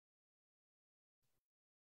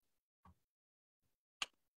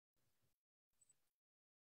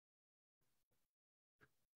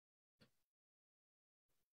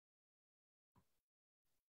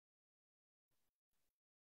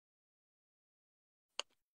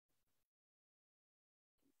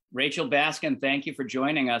Rachel Baskin, thank you for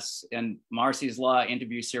joining us in Marsy's Law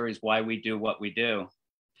interview series, Why We Do What We Do.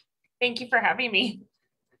 Thank you for having me.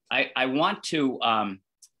 I want to,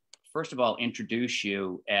 first of all, introduce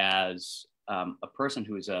you as a person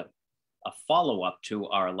who is a follow-up to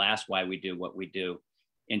our last Why We Do What We Do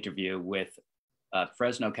interview with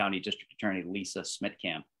Fresno County District Attorney Lisa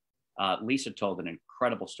Smittcamp. Lisa told an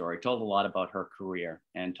incredible story, told a lot about her career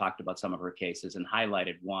and talked about some of her cases and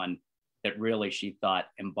highlighted one that really she thought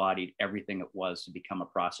embodied everything it was to become a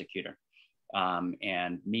prosecutor.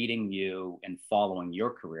 And meeting you and following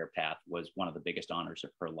your career path was one of the biggest honors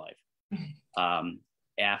of her life.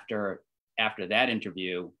 After that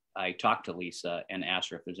interview, I talked to Lisa and asked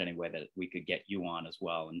her if there's any way that we could get you on as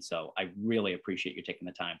well. And so I really appreciate you taking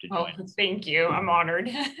the time to join us. Thank you. I'm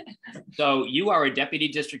honored. So you are a deputy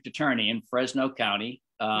district attorney in Fresno County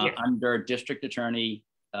Yes. under District Attorney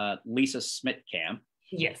Lisa Smittcamp.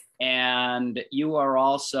 Yes. And you are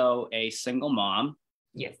also a single mom.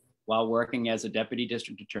 Yes. While working as a deputy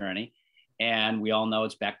district attorney. And we all know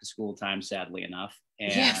it's back to school time, sadly enough.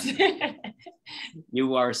 And yes.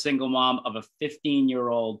 You are a single mom of a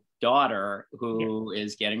 15-year-old daughter who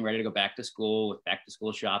is getting ready to go back to school with back to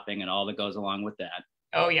school shopping and all that goes along with that.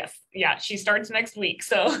 Oh, yes. Yeah, she starts next week.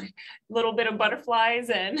 So a little bit of butterflies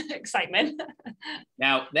and excitement.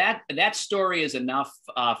 Now, that story is enough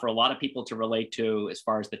for a lot of people to relate to as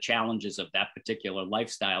far as the challenges of that particular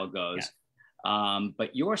lifestyle goes. Yeah.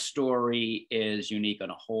 But your story is unique on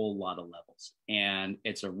a whole lot of levels, and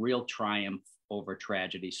it's a real triumph over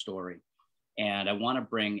tragedy story. And I want to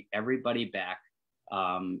bring everybody back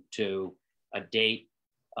to a date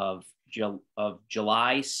of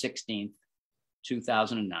July 16th,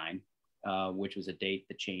 2009, which was a date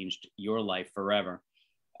that changed your life forever.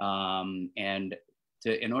 And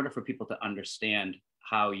in order for people to understand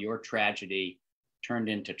how your tragedy turned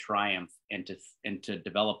into triumph and to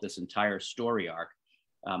develop this entire story arc,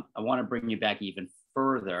 I want to bring you back even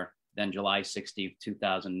further than July 16th,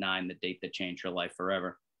 2009, the date that changed your life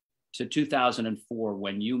forever, to 2004,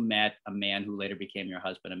 when you met a man who later became your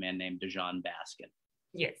husband, a man named Dijon Baskin.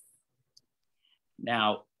 Yes.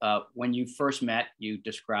 Now, when you first met, you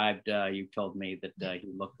described, you told me that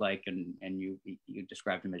he looked like, and you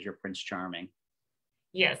described him as your Prince Charming.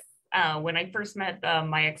 Yes. When I first met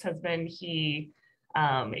my ex-husband,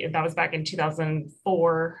 that was back in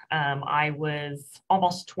 2004. I was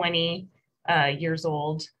almost 20 years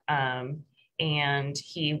old, and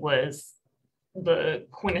he was the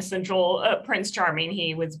quintessential Prince Charming.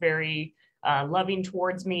 He was very loving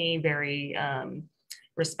towards me, very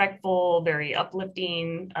respectful, very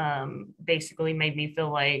uplifting, basically made me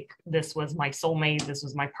feel like this was my soulmate, this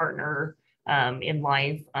was my partner in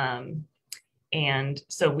life. And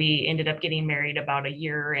so we ended up getting married about a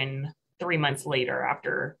year and 3 months later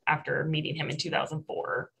after meeting him in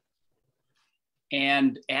 2004.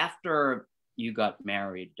 And after you got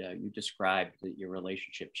married, you described that your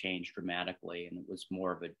relationship changed dramatically, and it was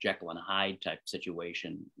more of a Jekyll and Hyde type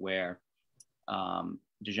situation where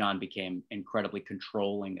Dijon became incredibly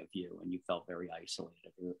controlling of you, and you felt very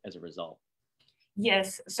isolated as a result.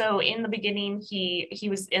 Yes. So in the beginning, he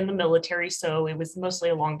was in the military, so it was mostly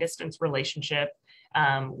a long distance relationship.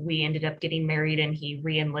 We ended up getting married, and he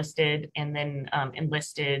re-enlisted and then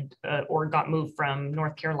enlisted or got moved from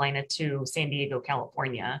North Carolina to San Diego,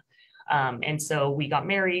 California. And so we got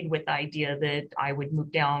married with the idea that I would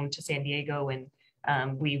move down to San Diego, and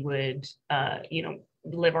we would,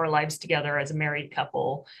 live our lives together as a married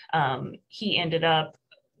couple. I ended up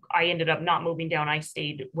not moving down. I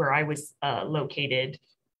stayed where I was located,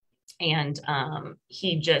 and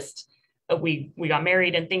we got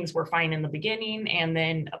married, and things were fine in the beginning. And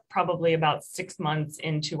then probably about 6 months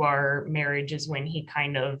into our marriage is when he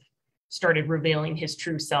kind of started revealing his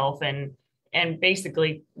true self and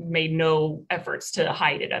basically made no efforts to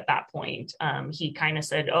hide it at that point. He kind of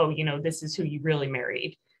said, oh, this is who you really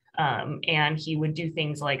married. And he would do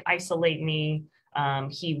things like isolate me.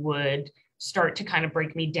 He would start to kind of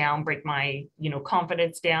break me down, break my,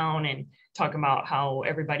 confidence down, and talk about how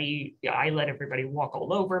I let everybody walk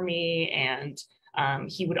all over me. And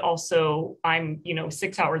he would also, I'm,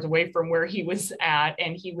 6 hours away from where he was at,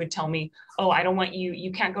 and he would tell me, oh, I don't want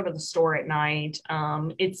you can't go to the store at night.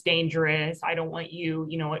 It's dangerous. I don't want you,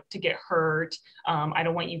 to get hurt. I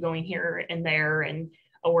don't want you going here and there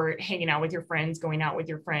or hanging out with your friends, going out with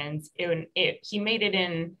your friends. He made it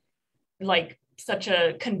in like such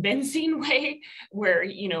a convincing way where,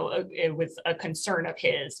 it was a concern of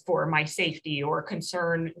his for my safety, or a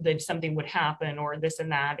concern that something would happen or this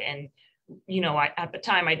and that. And at the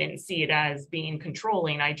time I didn't see it as being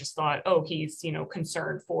controlling. I just thought, oh, he's,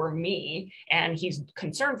 concerned for me, and he's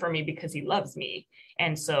concerned for me because he loves me.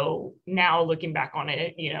 And so now looking back on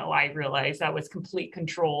it, I realized that was complete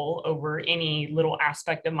control over any little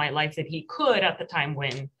aspect of my life that he could at the time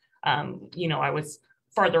when, I was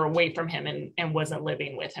farther away from him and wasn't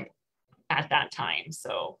living with him at that time.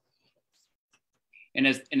 So. And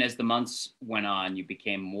as the months went on, you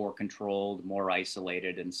became more controlled, more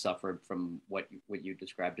isolated, and suffered from what you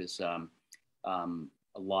described as a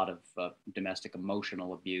lot of domestic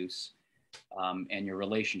emotional abuse, and your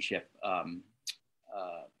relationship,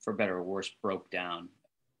 for better or worse, broke down.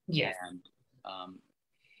 Yeah.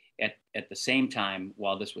 And at the same time,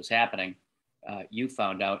 while this was happening, you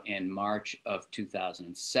found out in March of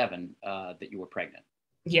 2007 that you were pregnant.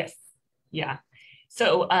 Yes. Yeah.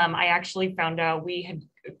 So I actually found out we had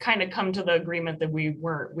kind of come to the agreement that we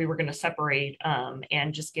were going to separate,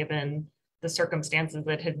 and just given the circumstances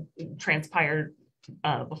that had transpired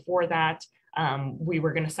before that, we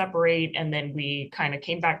were going to separate, and then we kind of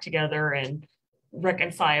came back together and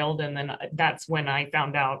reconciled. And then that's when I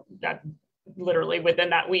found out that literally within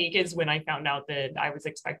that week is when I found out that I was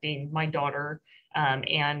expecting my daughter.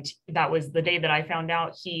 And that was the day that I found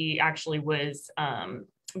out he actually was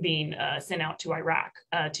being sent out to Iraq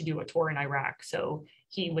to do a tour in Iraq. So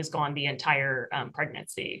he was gone the entire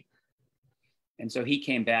pregnancy. And so he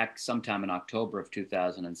came back sometime in October of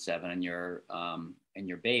 2007, and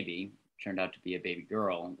your baby turned out to be a baby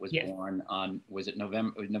girl, was yes. born on, was it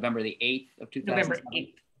November the 8th of 2007? November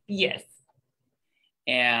 8th. Yes.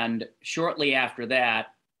 And shortly after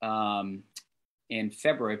that, in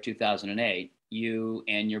February of 2008, you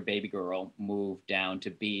and your baby girl moved down to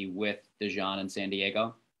be with Dejan in San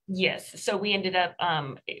Diego? Yes. So we ended up,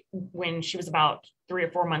 when she was about 3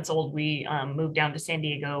 or 4 months old, we moved down to San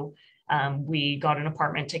Diego. We got an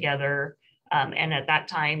apartment together. And at that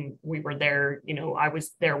time we were there, I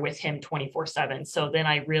was there with him 24/7. So then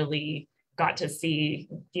I really got to see,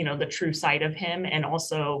 the true side of him. And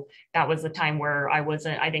also that was the time where I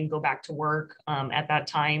didn't go back to work at that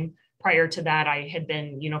time. Prior to that, I had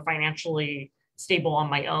been, financially stable on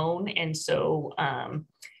my own. And so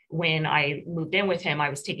when I moved in with him, I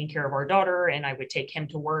was taking care of our daughter, and I would take him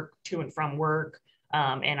to work, to and from work.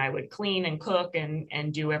 And I would clean and cook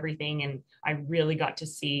and do everything. And I really got to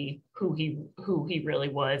see who he really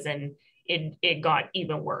was. And it got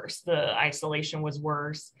even worse. The isolation was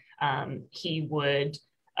worse. He would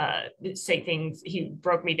say things, he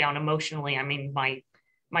broke me down emotionally. I mean,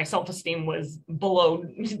 my self-esteem was below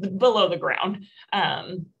the ground.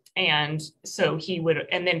 And so he would,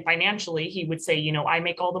 and then financially he would say, I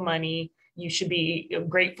make all the money. You should be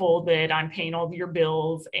grateful that I'm paying all of your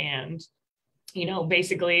bills. And,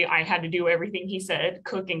 basically I had to do everything he said,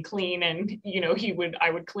 cook and clean. And, I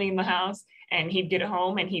would clean the house, and he'd get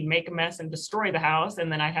home and he'd make a mess and destroy the house.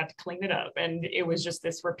 And then I had to clean it up. And it was just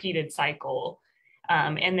this repeated cycle.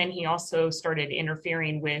 And then he also started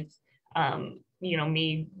interfering with,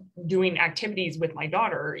 me doing activities with my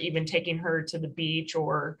daughter, even taking her to the beach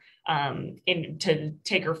or to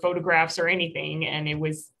take her photographs or anything. And it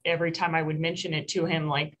was every time I would mention it to him,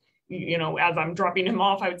 like, as I'm dropping him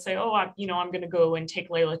off, I would say, oh, I'm going to go and take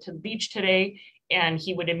Layla to the beach today. And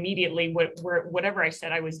he would immediately, whatever I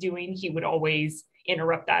said I was doing, he would always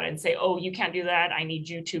interrupt that and say, oh, you can't do that. I need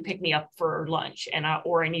you to pick me up for lunch,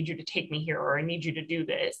 or I need you to take me here, or I need you to do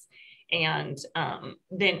this. And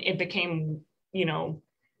then it became,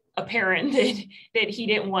 apparent that he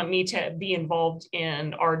didn't want me to be involved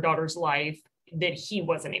in our daughter's life, that he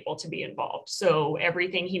wasn't able to be involved. So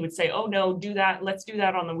everything he would say, oh no, do that. Let's do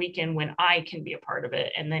that on the weekend when I can be a part of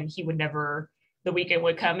it. And then the weekend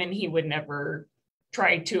would come and he would never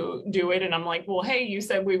try to do it. And I'm like, well, hey, you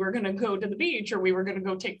said we were going to go to the beach, or we were going to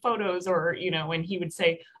go take photos, or, and he would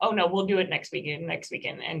say, oh no, we'll do it next weekend.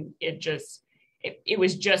 And it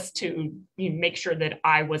was just to make sure that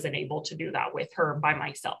I wasn't able to do that with her by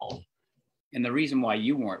myself. And the reason why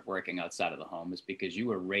you weren't working outside of the home is because you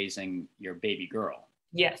were raising your baby girl.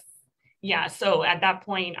 Yes. Yeah. So at that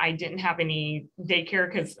point, I didn't have any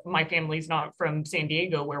daycare because my family's not from San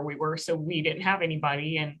Diego where we were. So we didn't have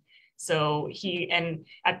anybody. And so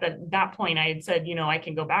at that point I had said, I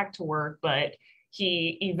can go back to work, but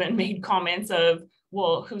he even made comments of,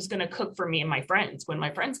 well, who's going to cook for me and my friends when my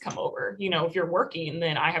friends come over? If you're working,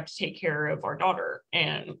 then I have to take care of our daughter.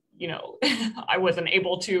 And, I wasn't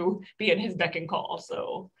able to be at his beck and call.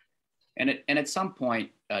 So. And at some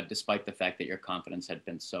point, despite the fact that your confidence had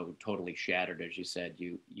been so totally shattered, as you said,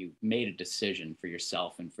 you made a decision for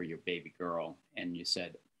yourself and for your baby girl. And you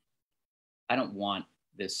said, I don't want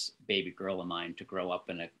this baby girl of mine to grow up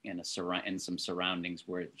in some surroundings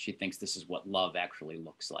where she thinks this is what love actually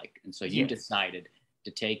looks like. And so you decided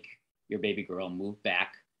to take your baby girl, move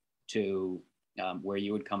back to where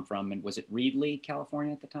you would come from. And was it Reedley,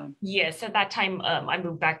 California at the time? Yes, at that time, I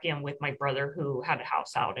moved back in with my brother who had a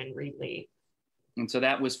house out in Reedley. And so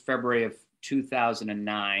that was February of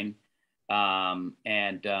 2009. I'm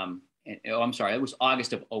sorry, it was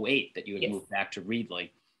August of 2008 that you had moved back to Reedley.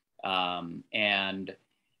 And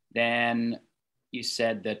then you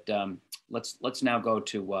said that let's now go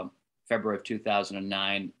to February of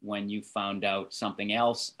 2009 when you found out something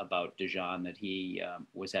else about Dijon, that he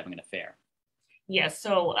was having an affair. Yes.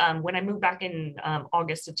 So when I moved back in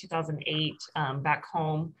August of 2008, back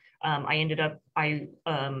home, I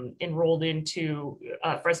enrolled into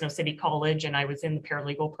Fresno City College, and I was in the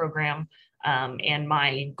paralegal program. And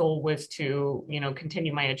my goal was to,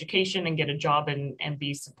 continue my education and get a job and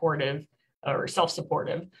be supportive or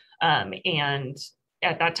self-supportive. And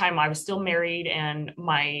at that time I was still married, and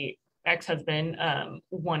my ex-husband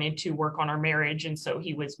wanted to work on our marriage. And so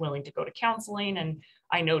he was willing to go to counseling. And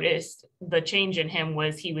I noticed the change in him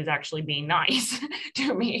was he was actually being nice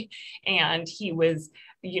to me. And he was,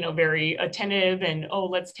 very attentive and,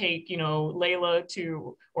 let's take, Layla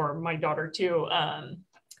to, or my daughter to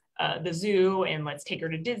the zoo, and let's take her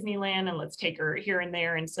to Disneyland, and let's take her here and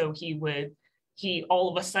there. And so he all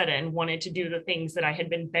of a sudden wanted to do the things that I had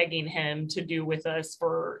been begging him to do with us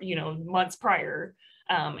for, months prior.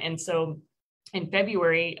 And so in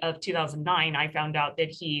February of 2009, I found out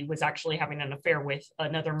that he was actually having an affair with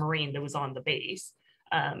another Marine that was on the base.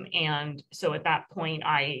 And so at that point,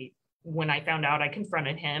 when I found out, I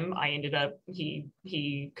confronted him. I ended up,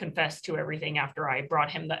 he confessed to everything after I brought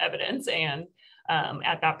him the evidence. And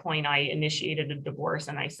at that point, I initiated a divorce,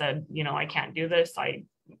 and I said, I can't do this.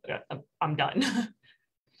 I'm done.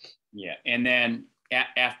 Yeah. And then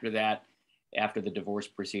after that, after the divorce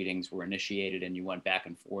proceedings were initiated and you went back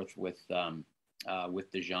and forth with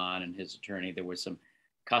Dijon and his attorney, there was some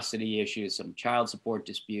custody issues, some child support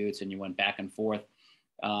disputes, and you went back and forth.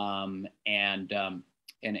 And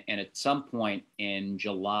at some point in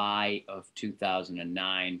July of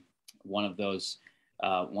 2009, one of those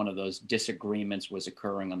disagreements was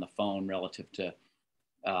occurring on the phone relative to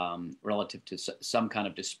some kind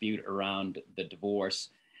of dispute around the divorce.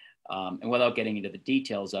 And without getting into the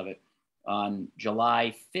details of it, on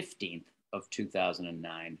July 15th of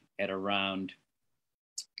 2009, at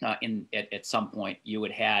some point, you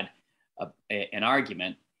had an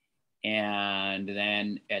argument, and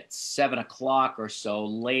then at 7 o'clock or so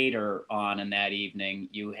later on in that evening,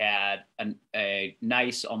 you had a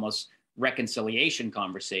nice, almost reconciliation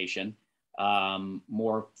conversation,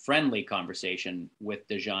 more friendly conversation with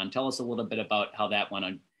Dijon. Tell us a little bit about how that went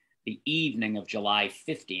on the evening of July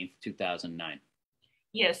 15th, 2009.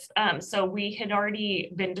 Yes. So we had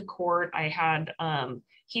already been to court.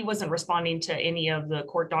 He wasn't responding to any of the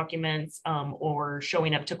court documents or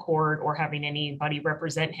showing up to court or having anybody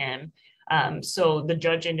represent him. So the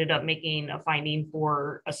judge ended up making a finding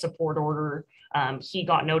for a support order. He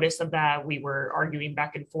got notice of that. We were arguing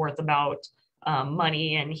back and forth about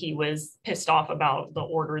money, and he was pissed off about the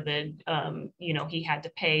order that, he had to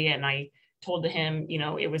pay. And I told him,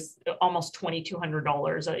 it was almost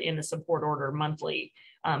 $2,200 in the support order monthly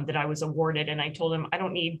that I was awarded. And I told him, I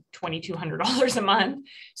don't need $2,200 a month.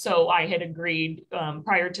 So I had agreed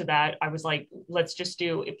prior to that. I was like, let's just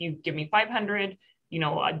do, if you give me 500,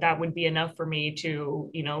 that would be enough for me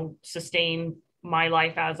to, sustain my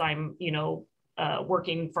life as I'm,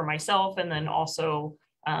 working for myself. And then also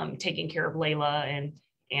taking care of Layla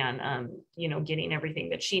and getting everything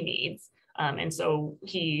that she needs. And so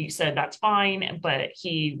he said, that's fine, but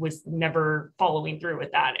he was never following through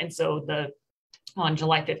with that. And so on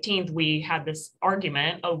July 15th, we had this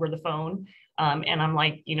argument over the phone. And I'm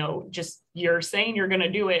like, just you're saying you're going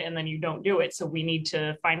to do it and then you don't do it. So we need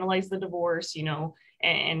to finalize the divorce,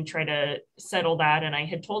 and try to settle that. And I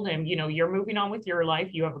had told him, you're moving on with your life.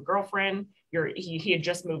 You have a girlfriend. He had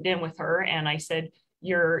just moved in with her. And I said,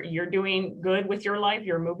 you're doing good with your life.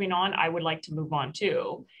 You're moving on. I would like to move on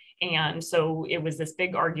too. And so it was this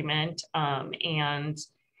big argument. And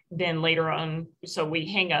then later on, so we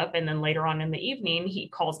hang up, and then later on in the evening, he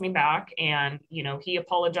calls me back and, he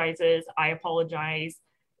apologizes. I apologize.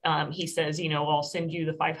 He says, I'll send you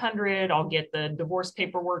the 500. I'll get the divorce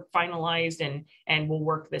paperwork finalized and we'll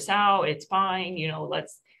work this out. It's fine.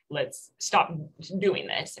 Let's stop doing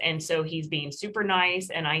this. And so he's being super nice.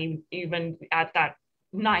 And I even at that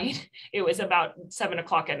night, it was about 7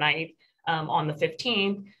 o'clock at night on the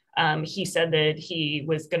 15th. He said that he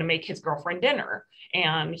was going to make his girlfriend dinner,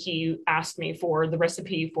 and he asked me for the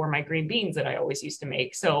recipe for my green beans that I always used to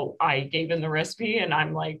make. So I gave him the recipe, and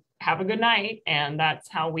I'm like, have a good night. And that's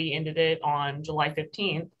how we ended it on July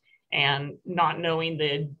 15th. And not knowing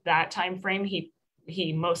that time frame,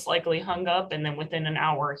 he most likely hung up, and then within an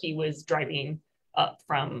hour he was driving up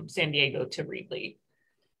from San Diego to Reedley.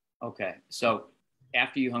 Okay, so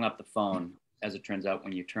after you hung up the phone, as it turns out,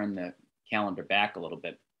 when you turn the calendar back a little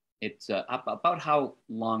bit, it's about how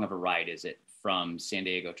long of a ride is it from San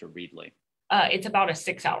Diego to Reedley? It's about a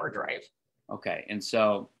 6-hour drive. Okay, and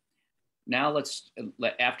so now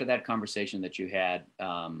after that conversation that you had,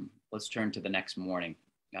 let's turn to the next morning.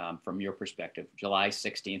 From your perspective, July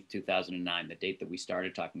 16th, 2009, the date that we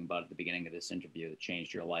started talking about at the beginning of this interview that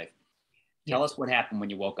changed your life. Tell us what happened when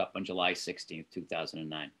you woke up on July 16th,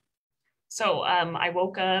 2009. So I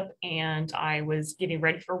woke up and I was getting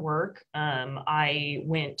ready for work. I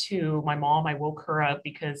went to my mom. I woke her up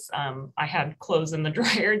because I had clothes in the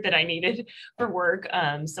dryer that I needed for work.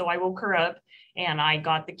 So I woke her up and I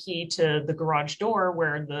got the key to the garage door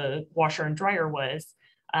where the washer and dryer was.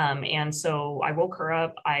 And so I woke her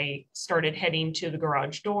up. I started heading to the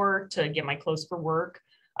garage door to get my clothes for work.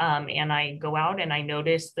 And I go out and I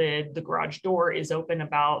notice that the garage door is open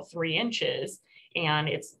about 3 inches. And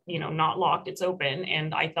it's, not locked, it's open.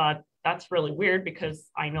 And I thought that's really weird because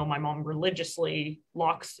I know my mom religiously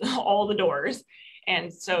locks all the doors.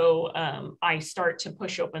 And so I start to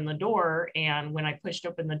push open the door. And when I pushed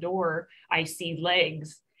open the door, I see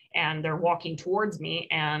legs and they're walking towards me.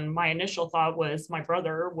 And my initial thought was my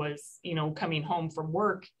brother was, coming home from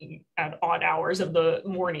work at odd hours of the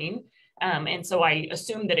morning. And so I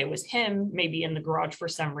assumed that it was him, maybe in the garage for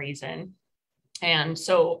some reason. And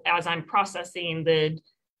so as I'm processing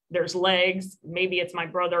there's legs, maybe it's my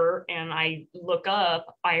brother, and I look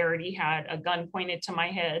up, I already had a gun pointed to my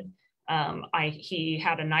head. He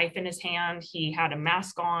had a knife in his hand. He had a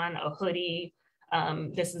mask on, a hoodie.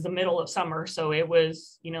 This is the middle of summer. So it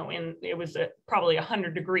was, probably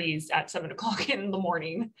 100 degrees at 7:00 in the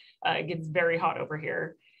morning. It gets very hot over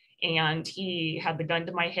here. And he had the gun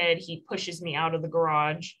to my head. He pushes me out of the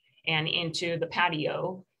garage and into the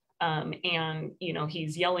patio. And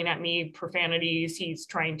he's yelling at me profanities. He's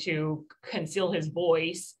trying to conceal his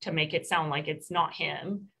voice to make it sound like it's not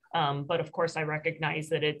him. But of course I recognize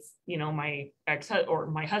that it's, my ex or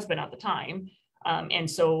my husband at the time. And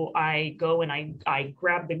so I go and I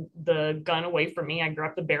grab the gun away from me. I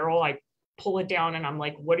grab the barrel, I pull it down, and I'm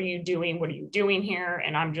like, what are you doing? What are you doing here?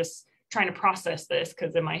 And I'm just trying to process this,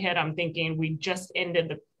 because in my head, I'm thinking we just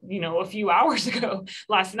ended a few hours ago,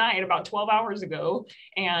 last night, about 12 hours ago.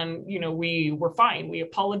 And, we were fine. We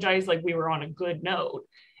apologized, like we were on a good note.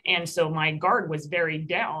 And so my guard was very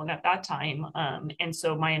down at that time. And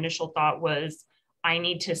so my initial thought was, I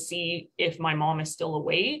need to see if my mom is still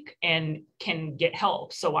awake and can get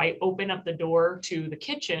help. So I open up the door to the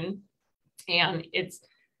kitchen, and it's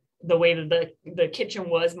the way that the kitchen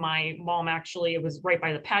was, my mom actually, it was right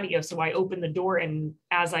by the patio. So I opened the door, and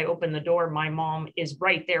as I opened the door, my mom is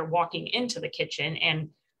right there walking into the kitchen, and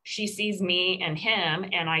she sees me and him,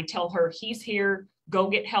 and I tell her, he's here, go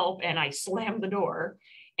get help. And I slam the door,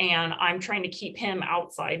 and I'm trying to keep him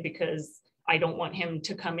outside because I don't want him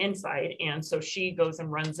to come inside. And so she goes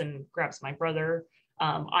and runs and grabs my brother.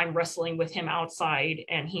 I'm wrestling with him outside,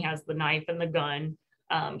 and he has the knife and the gun.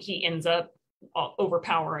 He ends up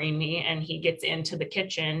overpowering me, and he gets into the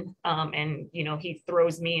kitchen, and he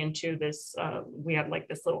throws me into this we had like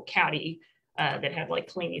this little caddy that had like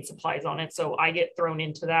cleaning supplies on it, so I get thrown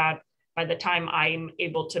into that. By the time I'm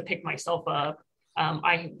able to pick myself up,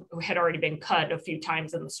 I had already been cut a few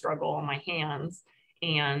times in the struggle on my hands.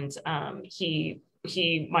 And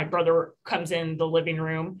my brother comes in the living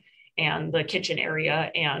room and the kitchen area,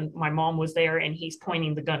 and my mom was there, and he's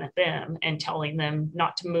pointing the gun at them and telling them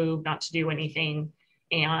not to move, not to do anything.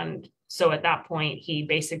 And so at that point, he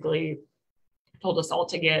basically told us all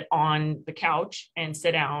to get on the couch and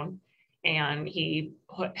sit down, and he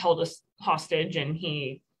held us hostage, and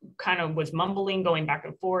he kind of was mumbling, going back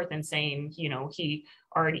and forth and saying, he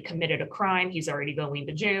already committed a crime, he's already going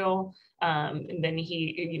to jail. And then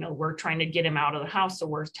we're trying to get him out of the house. So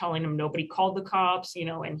we're telling him nobody called the cops,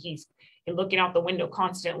 and he's looking out the window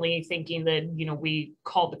constantly thinking that, we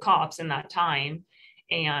called the cops in that time.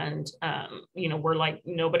 And, we're like,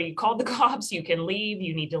 nobody called the cops, you can leave,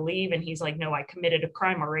 you need to leave. And he's like, no, I committed a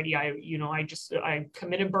crime already. I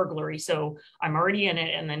committed burglary, so I'm already in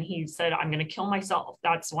it. And then he said, I'm going to kill myself.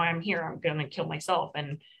 That's why I'm here. I'm going to kill myself.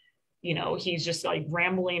 And, he's just like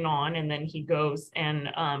rambling on. And then he goes and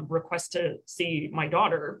requests to see my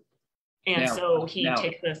daughter. And so he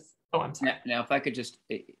takes this. Oh, I'm sorry. Now, if I could just,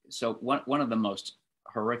 so one of the most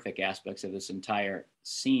horrific aspects of this entire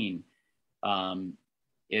scene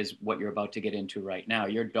is what you're about to get into right now.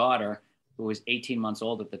 Your daughter, who was 18 months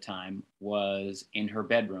old at the time, was in her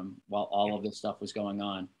bedroom while all of this stuff was going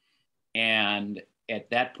on. And at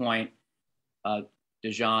that point,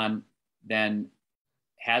 Dijon then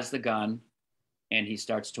has the gun and he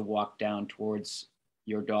starts to walk down towards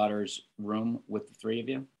your daughter's room with the three of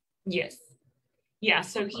you. Yes. Yeah.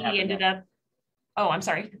 So he ended up, oh, I'm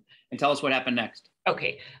sorry. And tell us what happened next.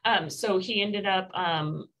 Okay. So he ended up,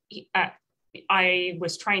 I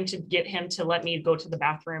was trying to get him to let me go to the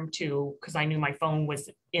bathroom too, because I knew my phone was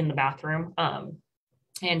in the bathroom.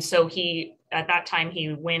 And so at that time,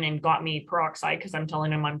 he went and got me peroxide because I'm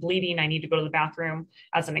telling him I'm bleeding. I need to go to the bathroom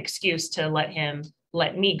as an excuse to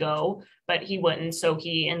let me go, but he wouldn't. So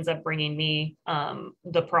he ends up bringing me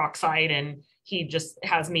the peroxide, and he just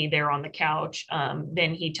has me there on the couch.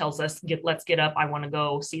 Then he tells us, let's get up. I want to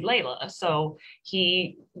go see Layla. So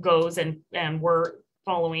he goes and we're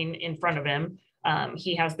following in front of him.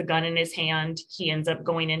 He has the gun in his hand. He ends up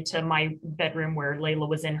going into my bedroom where Layla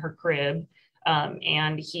was in her crib.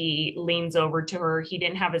 And he leans over to her. He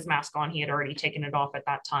didn't have his mask on. He had already taken it off at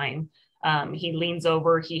that time. He leans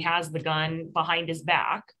over. He has the gun behind his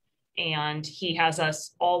back, and he has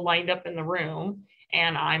us all lined up in the room.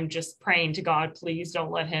 And I'm just praying to God, please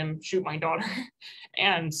don't let him shoot my daughter.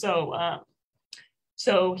 And so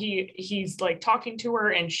he's like talking to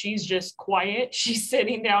her, and she's just quiet. She's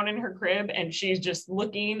sitting down in her crib, and she's just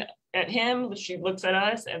looking at him. She looks at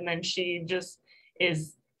us, and then she just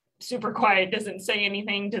is super quiet, doesn't say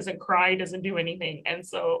anything, doesn't cry, doesn't do anything. And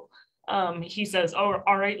so he says, oh,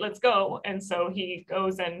 all right, let's go. And so he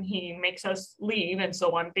goes and he makes us leave. And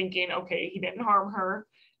so I'm thinking, okay, he didn't harm her.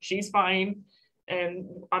 She's fine. And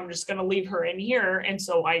I'm just going to leave her in here. And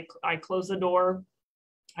so I close the door.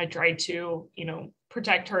 I try to,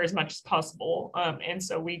 protect her as much as possible. And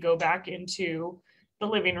so we go back into the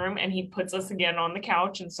living room, and he puts us again on the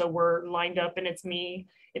couch. And so we're lined up, and it's me,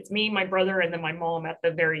 my brother, and then my mom at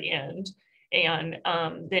the very end. And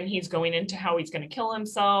then he's going into how he's going to kill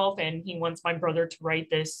himself. And he wants my brother to write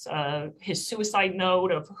this, his suicide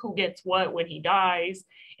note of who gets what when he dies.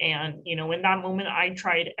 And, in that moment, I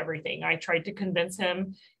tried everything. I tried to convince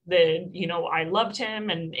him that, I loved him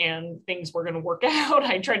and things were going to work out.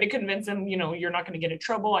 I tried to convince him, you're not going to get in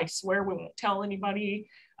trouble. I swear we won't tell anybody.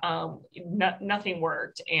 Nothing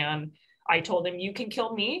worked. And I told him, you can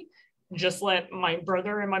kill me. Just let my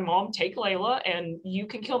brother and my mom take Layla, and you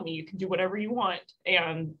can kill me. You can do whatever you want.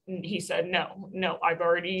 And he said, no,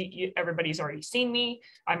 everybody's already seen me.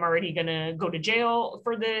 I'm already going to go to jail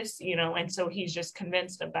for this, and so he's just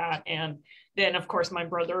convinced of that. And then of course my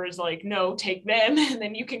brother is like, no, take them and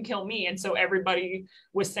then you can kill me. And so everybody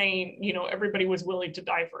was saying, everybody was willing to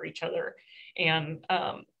die for each other. And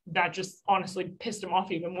that just honestly pissed him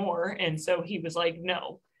off even more. And so he was like,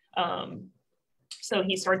 no. So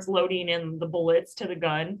he starts loading in the bullets to the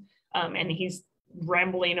gun, and he's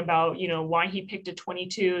rambling about, why he picked a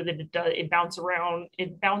 22, that it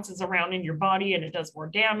bounces around in your body and it does more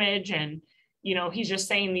damage. And, he's just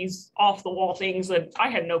saying these off the wall things that I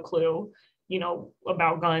had no clue,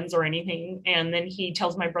 about guns or anything. And then he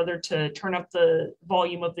tells my brother to turn up the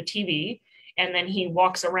volume of the TV. And then he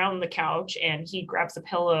walks around the couch and he grabs a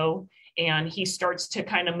pillow and he starts to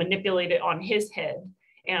kind of manipulate it on his head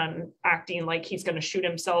and acting like he's going to shoot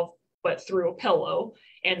himself, but through a pillow.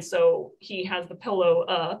 And so he has the pillow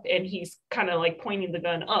up and he's kind of like pointing the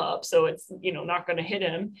gun up. So it's, not going to hit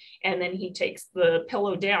him. And then he takes the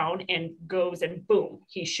pillow down and goes and boom,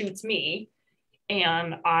 he shoots me.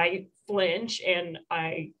 And I flinch and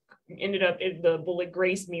I ended up, the bullet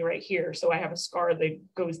grazed me right here. So I have a scar that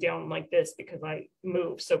goes down like this because I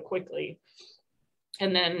moved so quickly.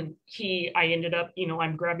 And then I ended up,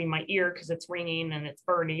 I'm grabbing my ear because it's ringing and it's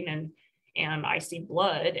burning and I see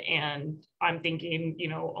blood and I'm thinking,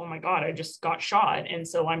 oh my God, I just got shot. And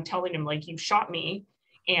so I'm telling him like, you shot me.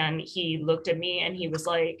 And he looked at me and he was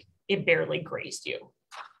like, it barely grazed you.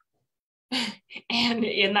 And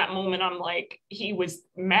in that moment, I'm like, he was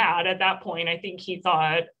mad at that point. I think he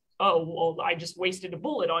thought, oh, well, I just wasted a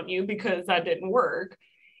bullet on you because that didn't work.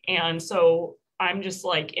 And so I'm just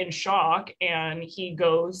like in shock. And he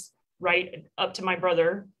goes right up to my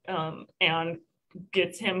brother and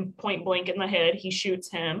gets him point blank in the head. He shoots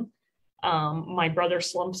him. My brother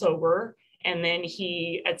slumps over. And then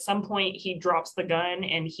at some point, he drops the gun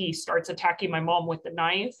and he starts attacking my mom with the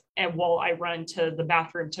knife. And while I run to the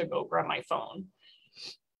bathroom to go grab my phone.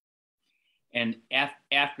 And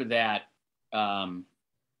after that,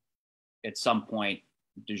 at some point,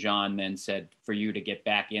 Dijon then said for you to get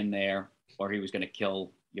back in there or he was going to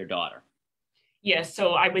kill your daughter? Yes.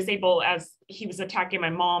 So I was able, as he was attacking my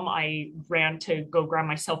mom, I ran to go grab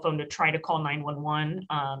my cell phone to try to call 911.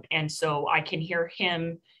 And so I can hear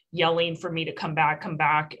him yelling for me to come back, come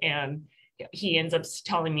back. And he ends up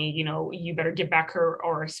telling me, you know, you better get back her,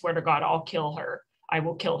 or I swear to God, I'll kill her. I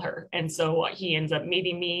will kill her. And so he ends up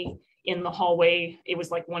meeting me in the hallway. It was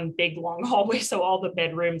like one big long hallway. So all the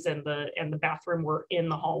bedrooms and the bathroom were in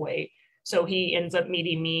the hallway. So he ends up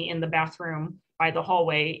meeting me in the bathroom by the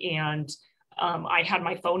hallway. And I had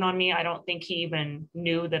my phone on me. I don't think he even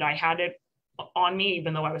knew that I had it on me,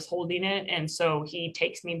 even though I was holding it. And so he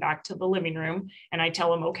takes me back to the living room, and I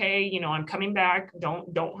tell him, okay, you know, I'm coming back.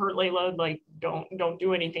 Don't hurt Layla. Like, don't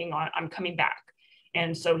do anything. I'm coming back.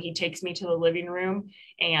 And so he takes me to the living room,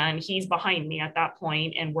 and he's behind me at that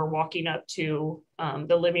point, and we're walking up to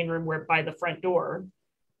the living room where by the front door.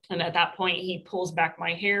 And at that point, he pulls back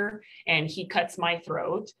my hair and he cuts my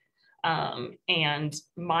throat. And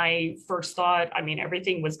my first thought, I mean,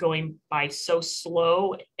 everything was going by so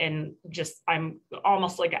slow, and just, I'm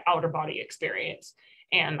almost like an outer body experience.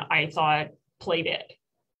 And I thought, play dead.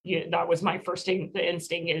 Yeah, that was my first thing. The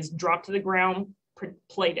instinct is drop to the ground,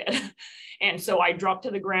 play dead. And so I dropped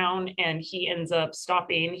to the ground, and he ends up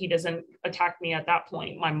stopping. He doesn't attack me at that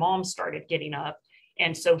point. My mom started getting up,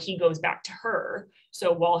 and so he goes back to her.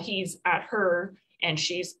 So while he's at her and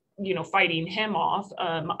she's, you know, fighting him off,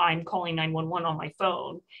 I'm calling 911 on my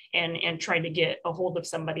phone and trying to get a hold of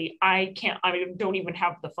somebody. I don't even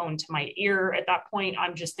have the phone to my ear at that point.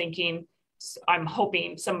 I'm just thinking, I'm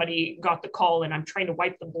hoping somebody got the call, and I'm trying to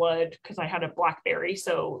wipe the blood because I had a BlackBerry.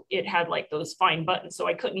 So it had like those fine buttons, so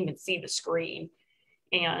I couldn't even see the screen.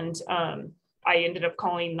 And I ended up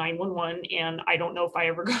calling 911, and I don't know if I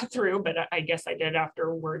ever got through, but I guess I did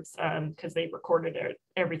afterwards because they recorded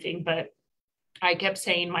everything. But I kept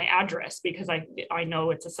saying my address because I know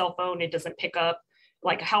it's a cell phone. It doesn't pick up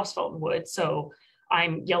like a house phone would. So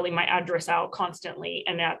I'm yelling my address out constantly.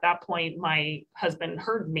 And at that point, my husband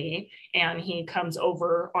heard me, and he comes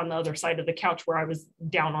over on the other side of the couch where I was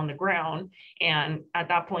down on the ground. And at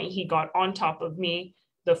that point, he got on top of me.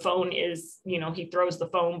 The phone is, you know, he throws the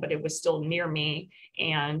phone, but it was still near me.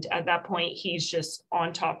 And at that point, he's just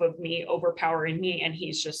on top of me, overpowering me. And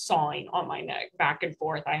he's just sawing on my neck back and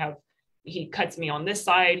forth. He cuts me on this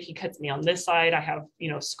side. He cuts me on this side. I have,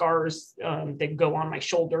 you know, scars that go on my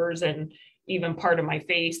shoulders, and even part of my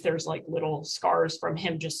face. There's like little scars from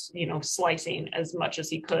him just, you know, slicing as much as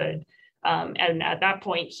he could. And at that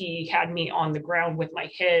point, he had me on the ground with my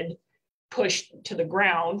head pushed to the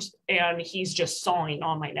ground, and he's just sawing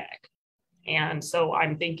on my neck. And so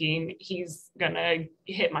I'm thinking he's gonna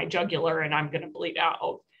hit my jugular and I'm gonna bleed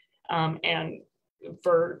out. And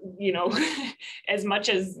for, you know, as much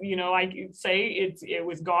as, you know, I could say it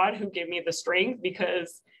was God who gave me the strength,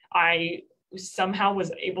 because I somehow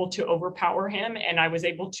was able to overpower him, and I was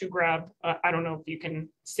able to grab, I don't know if you can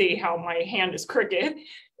see how my hand is crooked.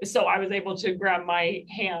 So I was able to grab my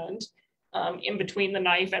hand in between the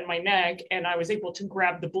knife and my neck, and I was able to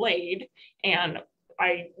grab the blade, and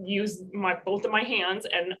I used both of my hands,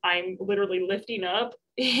 and I'm literally lifting up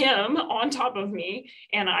him on top of me,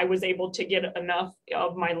 and I was able to get enough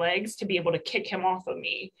of my legs to be able to kick him off of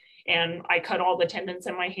me. And I cut all the tendons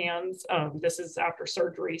in my hands. This is after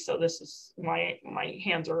surgery, so this is my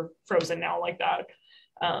hands are frozen now like that.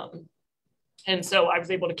 And so I was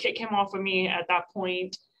able to kick him off of me. At that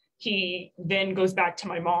point, he then goes back to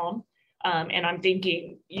my mom. And I'm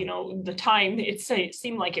thinking, you know, the time, it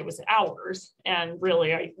seemed like it was hours. And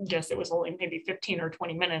really, I guess it was only maybe 15 or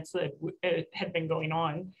 20 minutes that it had been going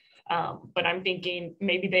on. But I'm thinking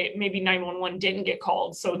maybe 911 didn't get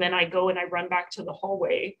called. So then I go and I run back to the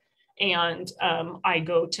hallway, and I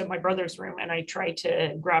go to my brother's room, and I try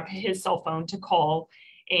to grab his cell phone to call.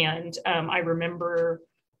 And I remember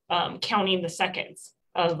counting the seconds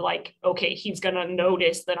of like, okay, he's gonna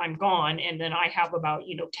notice that I'm gone, and then I have about,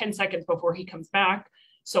 you know, 10 seconds before he comes back.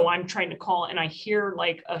 So I'm trying to call, and I hear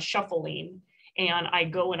like a shuffling, and I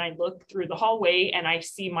go and I look through the hallway, and I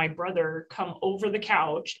see my brother come over the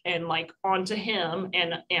couch and like onto him,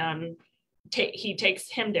 and he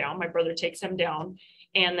takes him down. My brother takes him down.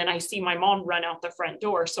 And then I see my mom run out the front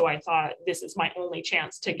door. So I thought, this is my only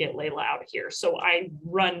chance to get Layla out of here. So I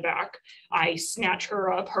run back, I snatch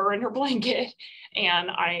her up, her and her blanket,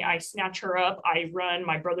 and I snatch her up. I run,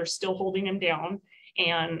 my brother's still holding him down,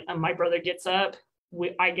 and my brother gets up.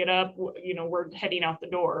 I get up, you know, we're heading out the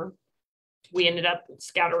door. We ended up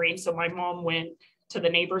scattering. So my mom went to the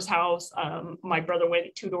neighbor's house. My brother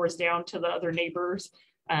went 2 doors down to the other neighbors.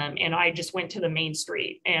 And I just went to the main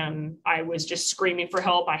street, and I was just screaming for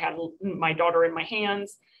help. I had my daughter in my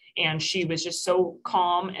hands, And she was just so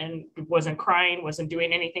calm and wasn't crying, wasn't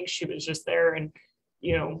doing anything. She was just there. And,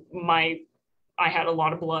 you know, I had a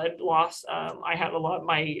lot of blood loss. I had a lot,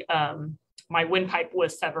 my windpipe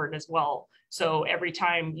was severed as well. So every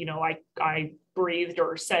time, you know, I breathed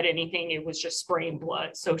or said anything, it was just spraying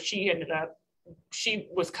blood. So she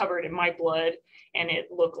was covered in my blood, and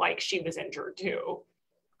it looked like she was injured too.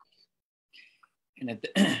 And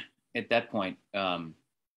at that point,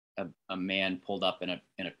 a man pulled up in a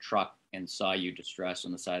truck and saw you distressed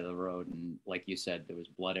on the side of the road. And like you said, there was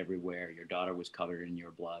blood everywhere. Your daughter was covered in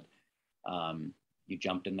your blood. You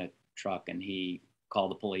jumped in the truck and he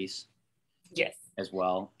called the police. Yes. As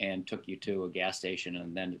well, and took you to a gas station.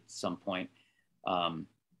 And then at some point,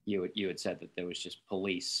 you had said that there was just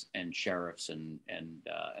police and sheriffs and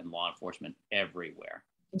law enforcement everywhere.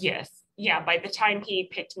 Yes. Yeah. By the time he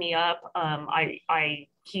picked me up,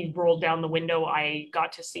 he rolled down the window. I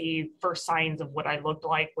got to see first signs of what I looked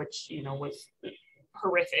like, which, you know, was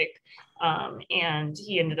horrific. And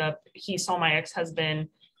he saw my ex-husband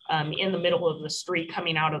in the middle of the street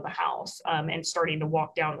coming out of the house and starting to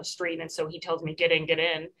walk down the street. And so he tells me, get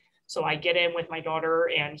in. So I get in with my daughter,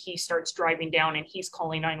 and he starts driving down, and he's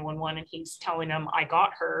calling 911, and he's telling them, I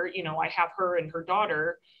got her, you know, I have her and her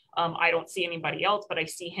daughter. I don't see anybody else, but I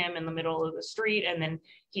see him in the middle of the street. And then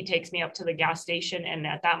he takes me up to the gas station. And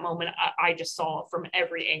at that moment, I just saw from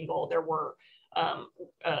every angle, there were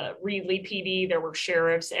Reedley PD, there were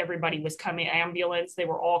sheriffs, everybody was coming, ambulance, they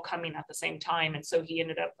were all coming at the same time. And so he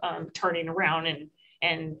ended up turning around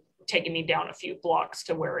and taking me down a few blocks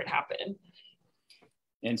to where it happened.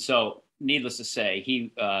 And so, needless to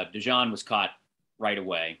say, Dijon was caught right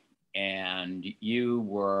away. And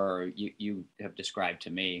you have described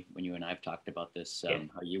to me, when you and I have talked about this,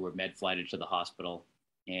 how you were med flighted to the hospital,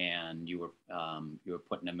 and you were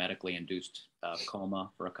put in a medically induced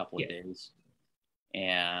coma for a couple of days.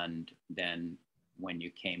 And then when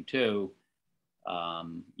you came to,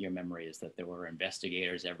 your memory is that there were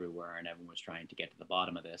investigators everywhere, and everyone was trying to get to the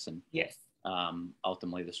bottom of this. And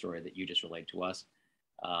ultimately, the story that you just relayed to us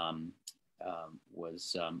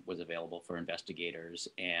was available for investigators.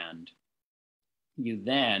 And you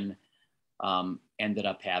then ended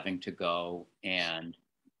up having to go and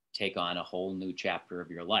take on a whole new chapter of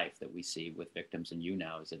your life that we see with victims, and you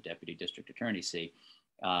now as a deputy district attorney see.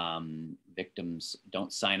 Victims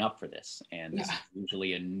don't sign up for this, and this is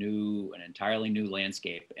usually an entirely new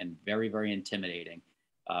landscape, and very, very intimidating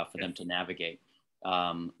for them to navigate,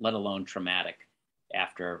 let alone traumatic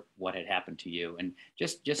after what had happened to you. And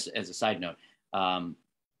just as a side note, one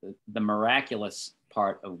of the miraculous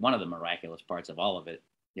parts of all of it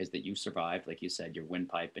is that you survived. Like you said, your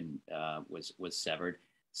windpipe was severed.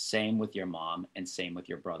 Same with your mom, and same with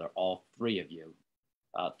your brother. All three of you,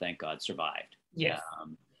 thank God, survived. Yes.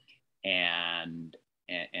 And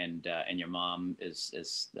your mom is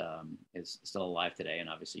still alive today, and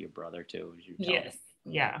obviously your brother too. As you tell me.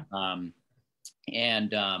 Yeah.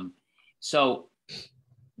 So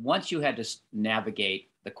once you had to navigate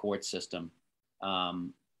the court system,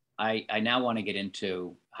 I now want to get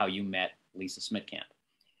into how you met Lisa Smittcamp.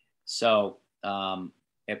 So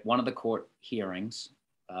at one of the court hearings,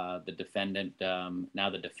 the defendant,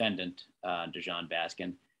 Dijon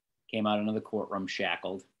Baskin, came out into the courtroom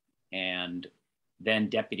shackled, and then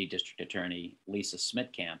Deputy District Attorney Lisa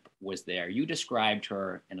Smittcamp was there. You described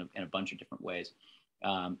her in a bunch of different ways.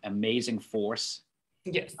 Amazing force.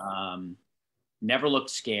 Yes. Never looked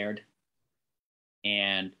scared,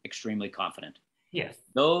 and extremely confident. Yes.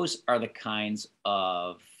 Those are the kinds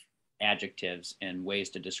of adjectives and ways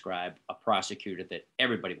to describe a prosecutor that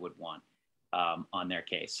everybody would want on their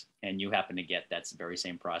case. And you happen to get that very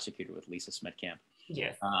same prosecutor with Lisa Smittcamp.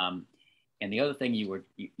 Yes. And the other thing you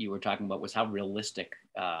were talking about was how realistic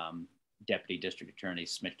Deputy District Attorney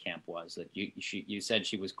Smittcamp was. That you said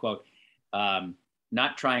she was, quote,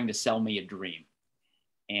 not trying to sell me a dream,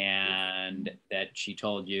 and that she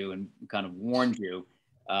told you and kind of warned you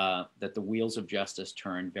that the wheels of justice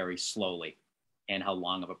turn very slowly, and how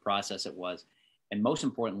long of a process it was. And most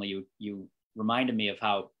importantly, you reminded me of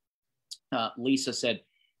how Lisa said,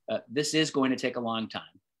 this is going to take a long time,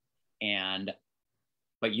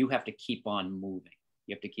 but you have to keep on moving.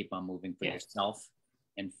 You have to keep on moving for yourself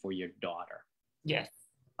and for your daughter. Yes.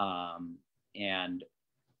 And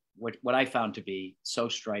what I found to be so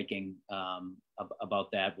striking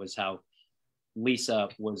about that was how Lisa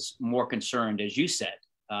was more concerned, as you said,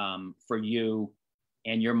 for you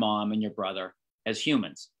and your mom and your brother as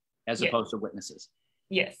humans, as opposed to witnesses.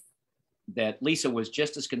 Yes. That Lisa was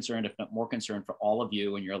just as concerned, if not more concerned, for all of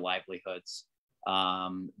you and your livelihoods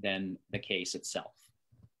than the case itself.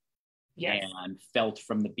 Yes. And felt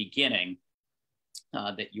from the beginning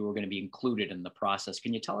that you were going to be included in the process.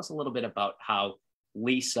 Can you tell us a little bit about how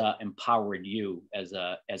Lisa empowered you as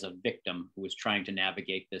a victim who was trying to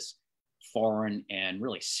navigate this foreign and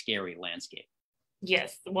really scary landscape?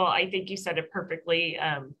 Yes, well, I think you said it perfectly.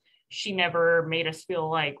 She never made us feel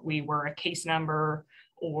like we were a case number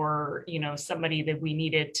or, somebody that we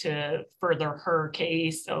needed to further her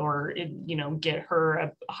case or, get her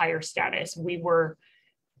a higher status. We were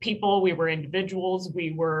people, we were individuals,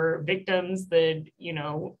 we were victims that,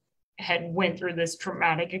 had went through this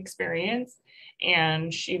traumatic experience.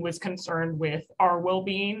 And she was concerned with our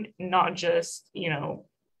well-being, not just, and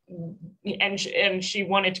she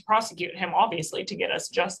wanted to prosecute him, obviously, to get us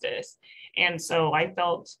justice. And so I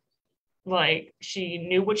felt like she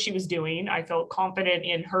knew what she was doing. I felt confident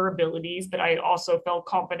in her abilities, but I also felt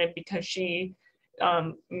confident because she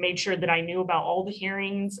made sure that I knew about all the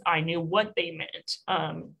hearings. I knew what they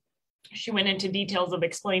meant. She went into details of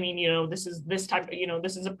explaining, this is this type of,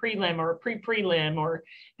 this is a prelim or a pre-prelim, or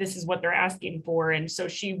this is what they're asking for. And so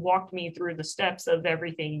she walked me through the steps of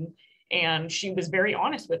everything. And she was very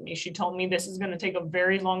honest with me. She told me this is going to take a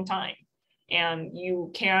very long time and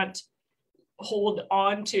you can't hold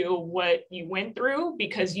on to what you went through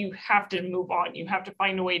because you have to move on. You have to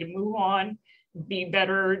find a way to move on, be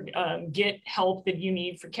better, get help that you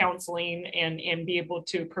need for counseling and be able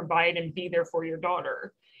to provide and be there for your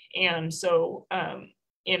daughter. And so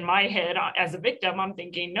in my head as a victim, I'm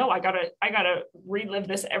thinking, no, I gotta relive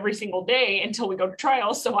this every single day until we go to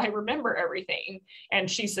trial. So I remember everything.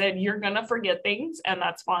 And she said, you're gonna forget things and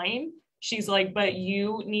that's fine. She's like, but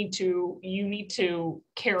you need to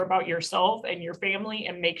care about yourself and your family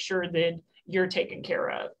and make sure that you're taken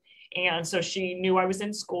care of. And so she knew I was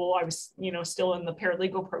in school. I was, still in the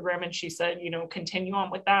paralegal program. And she said, continue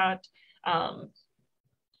on with that.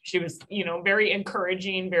 She was, very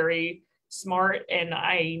encouraging, very smart. And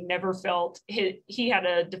I never felt he had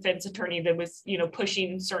a defense attorney that was,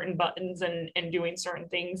 pushing certain buttons and doing certain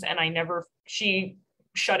things. And she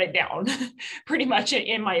shut it down pretty much,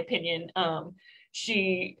 in my opinion.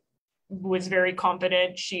 She was very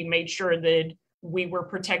confident. She made sure that we were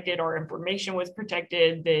protected, our information was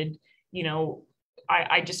protected, that,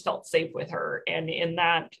 I just felt safe with her. And in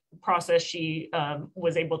that process, she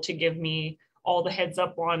was able to give me all the heads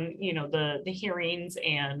up on, the hearings.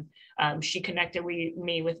 And she connected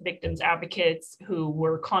me with victims advocates who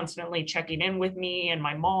were constantly checking in with me and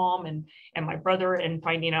my mom and my brother and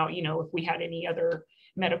finding out, if we had any other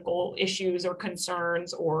medical issues or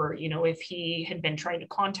concerns, or, if he had been trying to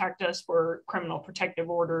contact us for criminal protective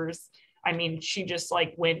orders. I mean, she just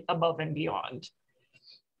went above and beyond.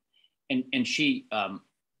 And she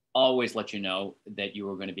always let you know that you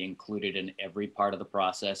were going to be included in every part of the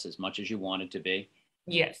process as much as you wanted to be.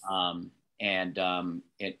 Yes.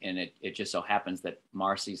 It just so happens that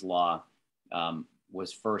Marsy's law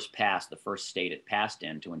was first passed, the first state it passed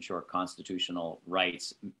in to ensure constitutional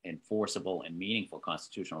rights, enforceable and meaningful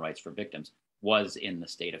constitutional rights for victims, was in the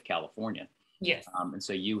state of California. Yes. And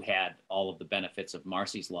so you had all of the benefits of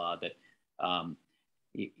Marsy's law that,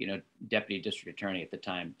 Deputy District Attorney at the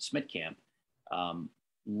time, Smittcamp,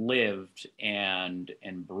 lived and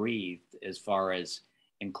breathed as far as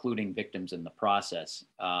including victims in the process,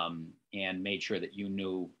 and made sure that you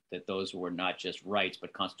knew that those were not just rights,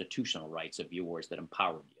 but constitutional rights of yours that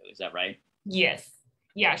empowered you. Is that right? Yes.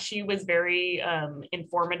 Yeah, she was very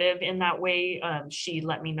informative in that way. She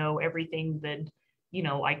let me know everything that,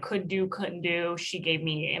 I could do, couldn't do. She gave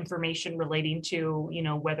me information relating to,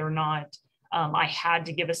 whether or not I had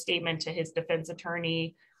to give a statement to his defense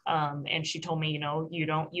attorney. And she told me, you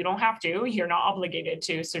don't have to, you're not obligated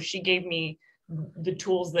to. So she gave me the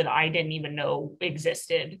tools that I didn't even know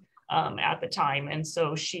existed at the time. And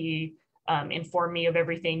so she informed me of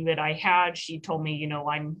everything that I had. She told me,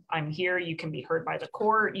 I'm here. You can be heard by the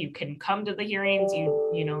court. You can come to the hearings.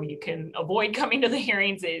 You can avoid coming to the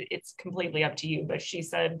hearings. It's completely up to you. But she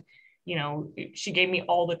said, she gave me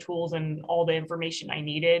all the tools and all the information I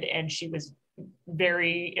needed. And she was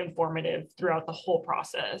very informative throughout the whole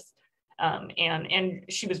process. And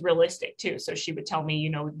she was realistic too. So she would tell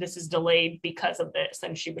me, this is delayed because of this.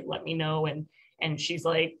 And she would let me know. And she's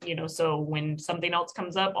like, so when something else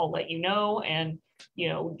comes up, I'll let you know. And,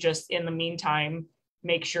 just in the meantime,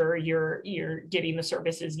 make sure you're getting the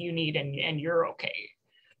services you need and you're okay.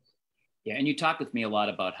 Yeah. And you talked with me a lot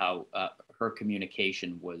about how her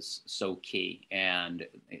communication was so key, and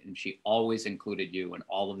she always included you in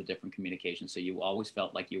all of the different communications. So you always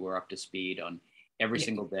felt like you were up to speed on every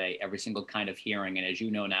single day, every single kind of hearing. And as you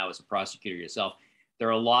know now, as a prosecutor yourself, there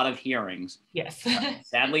are a lot of hearings. Yes.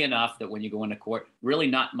 Sadly enough, that when you go into court, really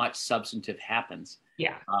not much substantive happens.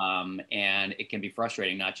 Yeah. And it can be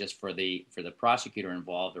frustrating, not just for the prosecutor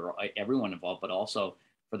involved or everyone involved, but also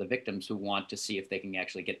for the victims who want to see if they can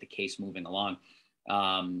actually get the case moving along.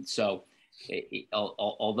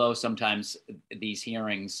 Although sometimes these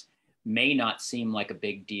hearings may not seem like a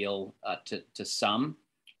big deal to some,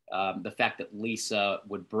 the fact that Lisa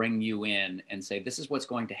would bring you in and say, this is what's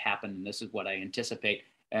going to happen, and this is what I anticipate,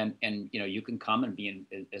 and you can come and be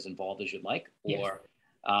as involved as you'd like, or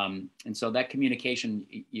yes. And so that communication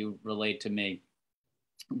you relayed to me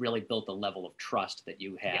really built a level of trust that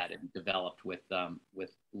you had yes. and developed with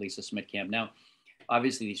Lisa Smittcamp. Now,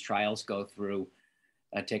 obviously, these trials go through.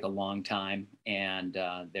 Take a long time, and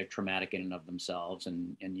they're traumatic in and of themselves.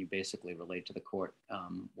 And you basically relate to the court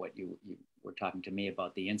what you were talking to me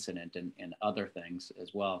about the incident and other things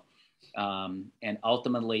as well. And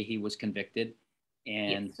ultimately, he was convicted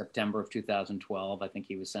in yes. September of 2012. I think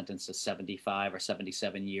he was sentenced to 75 or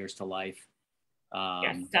 77 years to life.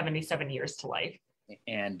 Yes, 77 years to life.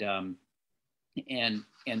 And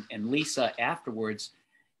Lisa afterwards.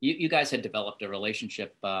 You guys had developed a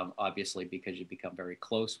relationship, obviously, because you become very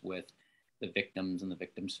close with the victims and the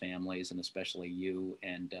victims' families, and especially you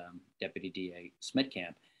and Deputy DA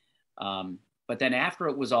Smittcamp. But then after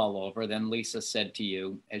it was all over, then Lisa said to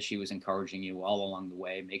you, as she was encouraging you all along the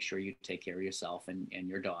way, make sure you take care of yourself and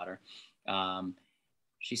your daughter.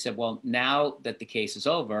 She said, well, now that the case is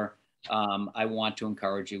over, I want to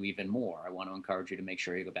encourage you even more. I want to encourage you to make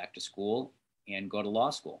sure you go back to school and go to law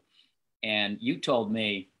school. And you told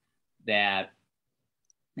me that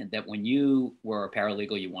when you were a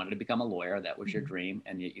paralegal, you wanted to become a lawyer. That was your dream.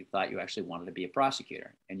 And you thought you actually wanted to be a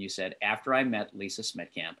prosecutor. And you said, after I met Lisa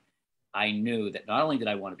Smittcamp, I knew that not only did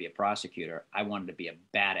I want to be a prosecutor, I wanted to be a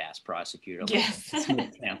badass prosecutor. Yes. Like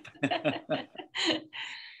Smittcamp.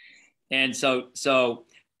 And so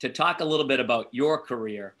to talk a little bit about your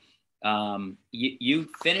career, you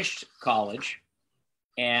finished college.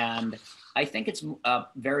 And I think it's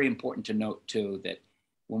very important to note, too, that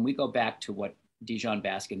when we go back to what Dijon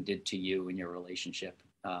Baskin did to you in your relationship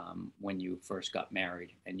when you first got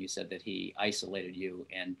married, and you said that he isolated you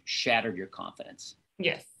and shattered your confidence.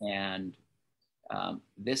 Yes. And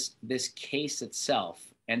this case itself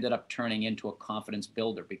ended up turning into a confidence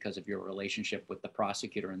builder because of your relationship with the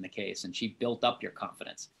prosecutor in the case. And she built up your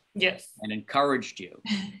confidence. Yes. And encouraged you.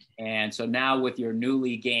 And so now with your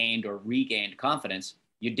newly gained or regained confidence,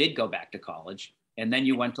 you did go back to college, and then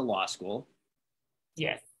you went to law school.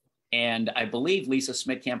 Yes. And I believe Lisa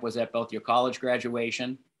Smittcamp was at both your college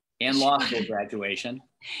graduation and law school graduation.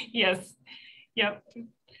 Yes. Yep.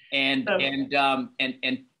 And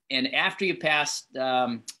after you passed,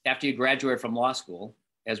 after you graduated from law school,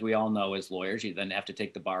 as we all know as lawyers, you then have to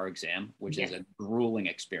take the bar exam, which yes. is a grueling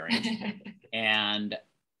experience. And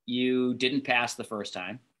you didn't pass the first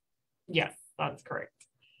time. Yes, that's correct.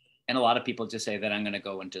 And a lot of people just say that I'm going to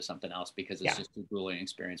go into something else because it's just a grueling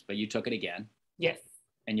experience. But you took it again. Yes.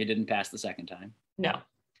 And you didn't pass the second time. No,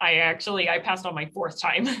 I passed on my fourth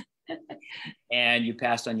time. And you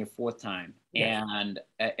passed on your fourth time. Yes. And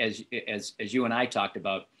as you and I talked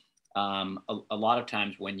about, a lot of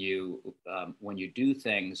times when you do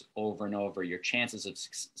things over and over, your chances of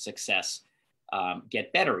success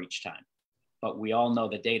get better each time. But we all know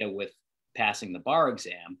the data with passing the bar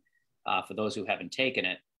exam. For those who haven't taken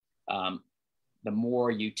it, the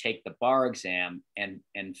more you take the bar exam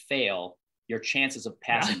and fail, your chances of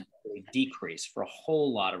passing decrease for a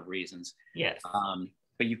whole lot of reasons. Yes.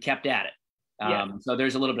 But you kept at it. So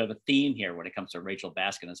there's a little bit of a theme here when it comes to Rachel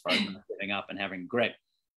Baskin as far as not giving up and having grit.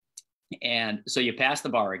 And so you passed the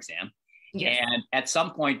bar exam. Yes. And at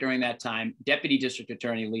some point during that time, Deputy District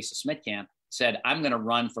Attorney Lisa Smittcamp said, I'm going to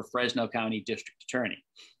run for Fresno County District Attorney.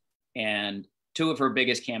 And two of her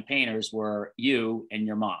biggest campaigners were you and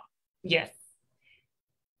your mom. Yes.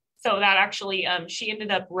 So that actually, she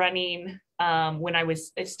ended up running when I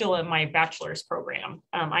was still in my bachelor's program.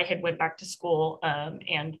 I had went back to school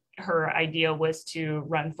and her idea was to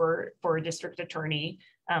run for a district attorney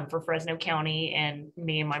for Fresno County. And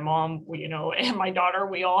me and my mom, and my daughter,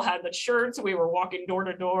 we all had the shirts. We were walking door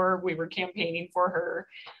to door. We were campaigning for her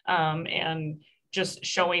and just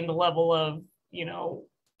showing the level of,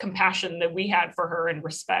 compassion that we had for her and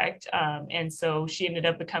respect. And so she ended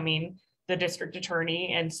up becoming the district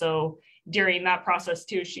attorney. And so during that process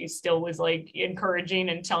too, she still was like encouraging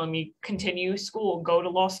and telling me, continue school, go to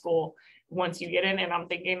law school once you get in. And I'm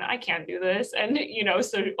thinking, I can't do this. And,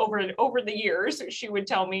 so over the years, she would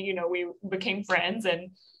tell me, we became friends. And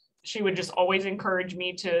she would just always encourage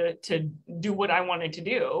me to do what I wanted to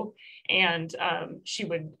do. And she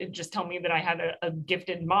would just tell me that I had a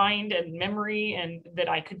gifted mind and memory and that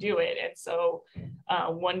I could do it. And so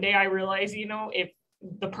one day I realized, you know, if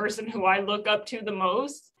the person who I look up to the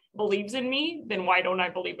most believes in me, then why don't I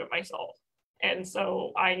believe it myself? And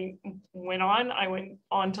so I went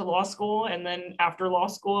on to law school. And then after law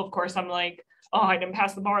school, of course, I'm like, oh, I didn't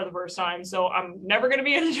pass the bar the first time, so I'm never going to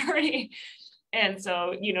be an attorney. And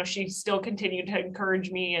so, you know, she still continued to encourage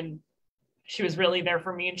me, and she was really there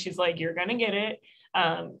for me. And she's like, you're going to get it.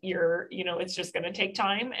 You know, it's just going to take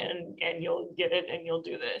time, and you'll get it, and you'll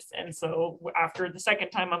do this. And so after the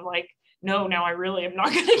second time, I'm like, no, now I really am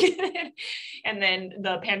not going to get it. And then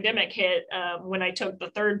the pandemic hit when I took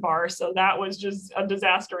the third bar. So that was just a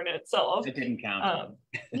disaster in itself. It didn't count.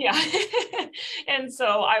 Yeah. And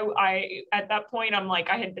so I, at that point, I'm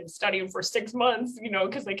like, I had been studying for 6 months, you know,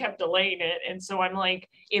 because they kept delaying it. And so I'm like,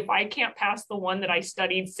 if I can't pass the one that I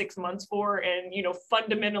studied 6 months for and, you know,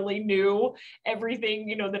 fundamentally knew everything,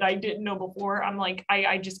 you know, that I didn't know before, I'm like,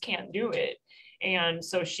 I just can't do it. And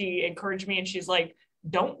so she encouraged me, and she's like,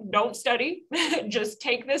 don't study, just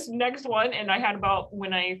take this next one. And I had about,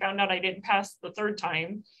 when I found out I didn't pass the third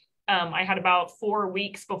time, I had about 4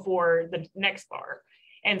 weeks before the next bar.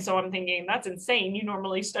 And so I'm thinking, that's insane. You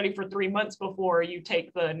normally study for 3 months before you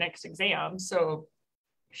take the next exam. So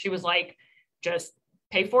she was like, just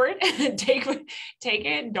pay for it, take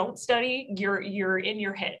it, don't study. You're in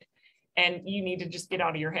your head, and you need to just get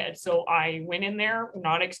out of your head. So I went in there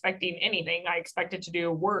not expecting anything. I expected to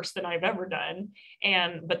do worse than I've ever done.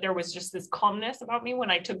 But there was just this calmness about me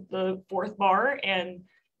when I took the fourth bar, and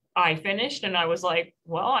I finished, and I was like,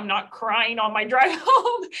 well, I'm not crying on my drive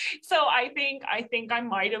home. So I think I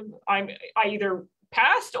either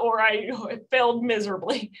passed or I failed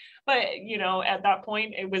miserably. But, you know, at that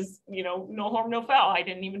point, it was, you know, no harm, no foul. I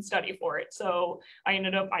didn't even study for it. So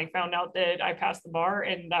I found out that I passed the bar,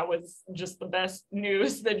 and that was just the best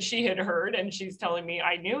news that she had heard. And she's telling me,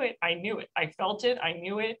 I knew it. I felt it. I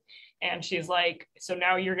knew it. And she's like, so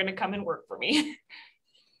now you're going to come and work for me.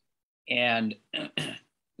 And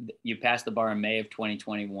you passed the bar in May of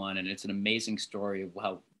 2021. And it's an amazing story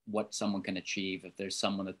of what someone can achieve if there's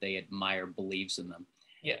someone that they admire, believes in them.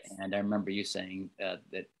 Yes. And I remember you saying that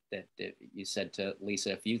you said to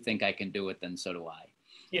Lisa, if you think I can do it, then so do I.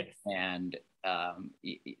 Yes. And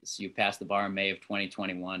so you passed the bar in May of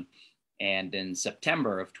 2021. And in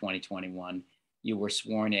September of 2021, you were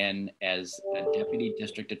sworn in as a deputy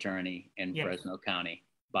district attorney in Yes. Fresno County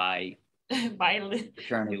by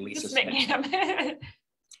Attorney Lisa Smittcamp.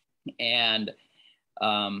 And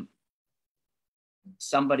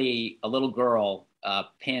a little girl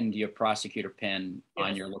pinned your prosecutor pin Yes.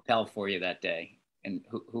 on your lapel for you that day. And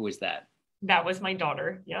who was that? That was my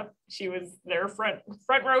daughter. Yep. She was there front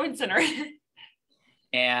row and center.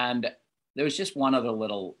 And there was just one other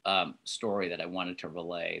little story that I wanted to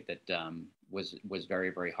relay that was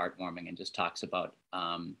very, very heartwarming, and just talks about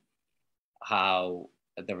how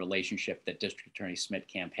the relationship that District Attorney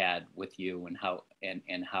Smittcamp had with you, and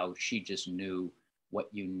how she just knew what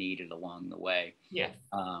you needed along the way. Yes.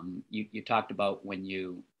 You talked about when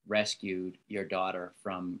you rescued your daughter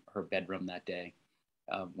from her bedroom that day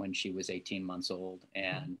when she was 18 months old,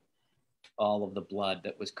 and all of the blood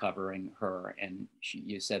that was covering her. And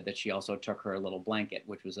you said that she also took her little blanket,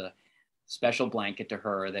 which was a special blanket to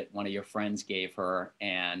her that one of your friends gave her,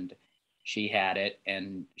 and she had it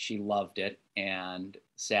and she loved it. And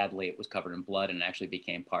sadly, it was covered in blood and actually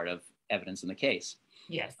became part of evidence in the case.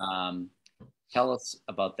 Yes. Tell us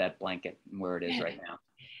about that blanket and where it is right now.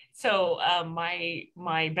 So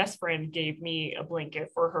my best friend gave me a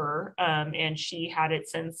blanket for her, and she had it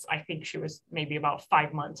since I think she was maybe about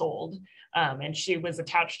 5 months old, and she was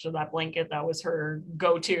attached to that blanket. That was her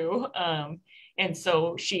go-to. And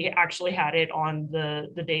so she actually had it on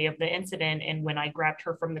the day of the incident. And when I grabbed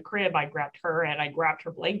her from the crib, I grabbed her and I grabbed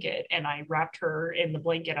her blanket and I wrapped her in the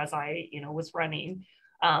blanket as I, was running.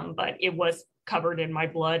 But it was covered in my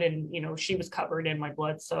blood, and, she was covered in my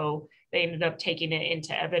blood. So they ended up taking it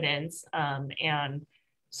into evidence. And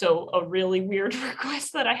so a really weird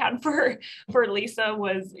request that I had for Lisa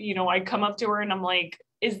was, I come up to her and I'm like,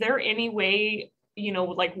 is there any way,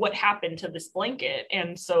 like what happened to this blanket?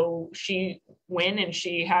 And so she went and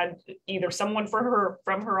she had either someone from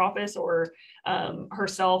her office or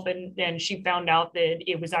herself. And then she found out that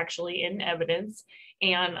it was actually in evidence.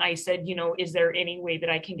 And I said, is there any way that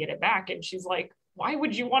I can get it back? And she's like, why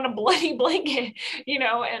would you want a bloody blanket?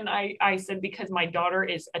 And I said, because my daughter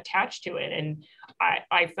is attached to it. And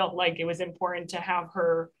I felt like it was important to have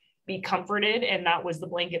her be comforted. And that was the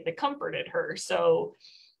blanket that comforted her. So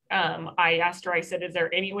I asked her, I said, is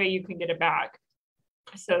there any way you can get it back?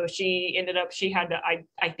 So she ended up, she had to,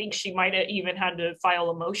 I think she might have even had to file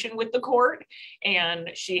a motion with the court, and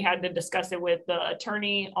she had to discuss it with the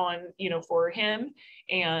attorney on, for him.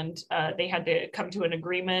 And they had to come to an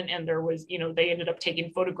agreement, and there was, they ended up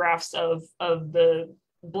taking photographs of the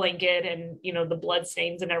blanket and, the blood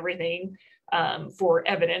stains and everything, for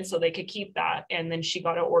evidence, so they could keep that. And then she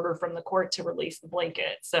got an order from the court to release the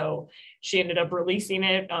blanket. So she ended up releasing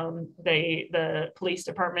it. The police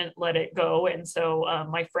department let it go. And so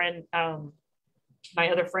my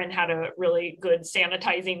other friend had a really good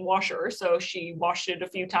sanitizing washer. So she washed it a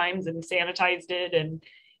few times and sanitized it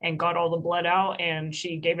and got all the blood out. And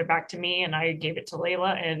she gave it back to me, and I gave it to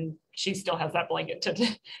Layla, and she still has that blanket to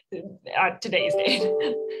today's date.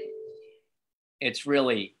 It's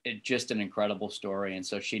really just an incredible story. And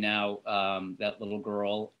so she now, that little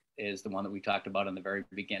girl is the one that we talked about in the very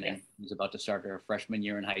beginning. Yes. Who's about to start her freshman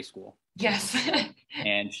year in high school. Yes.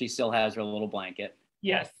 And she still has her little blanket.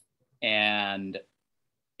 Yes. And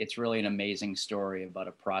it's really an amazing story about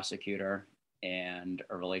a prosecutor and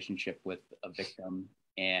a relationship with a victim,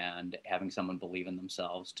 and having someone believe in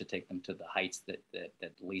themselves to take them to the heights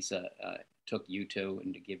that Lisa took you to,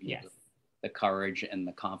 and to give you yes. the courage and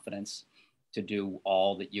the confidence to do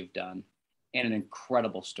all that you've done. And an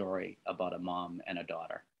incredible story about a mom and a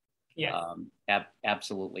daughter. Yeah.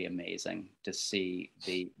 Absolutely amazing to see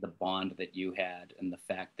the bond that you had, and the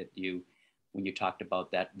fact that when you talked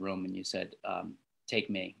about that room and you said, take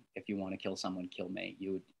me, if you want to kill someone, kill me.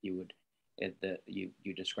 You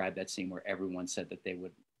described that scene where everyone said that they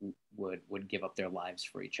would give up their lives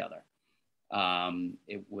for each other.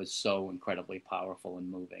 It was so incredibly powerful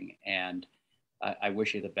and moving. And I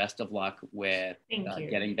wish you the best of luck with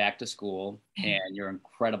getting back to school, and your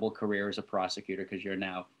incredible career as a prosecutor, because you're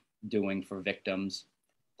now doing for victims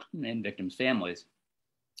and victims' families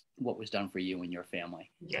what was done for you and your family.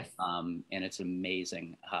 Yes. And it's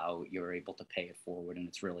amazing how you're able to pay it forward, and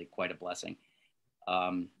it's really quite a blessing.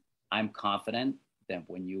 I'm confident that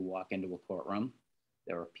when you walk into a courtroom,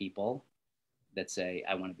 there are people that say,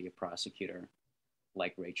 I want to be a prosecutor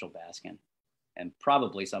like Rachel Baskin. And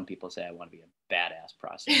probably some people say, I want to be a badass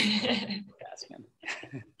prosecutor. Baskin.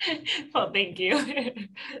 Well, thank you.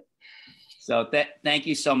 So thank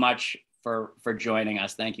you so much for joining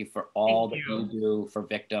us. Thank you for all that you do for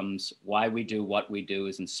victims. Why we do what we do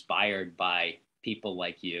is inspired by people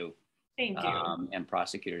like you. Thank you. And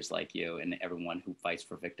prosecutors like you, and everyone who fights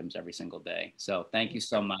for victims every single day. So thank you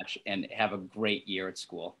so much, and have a great year at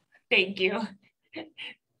school. Thank you.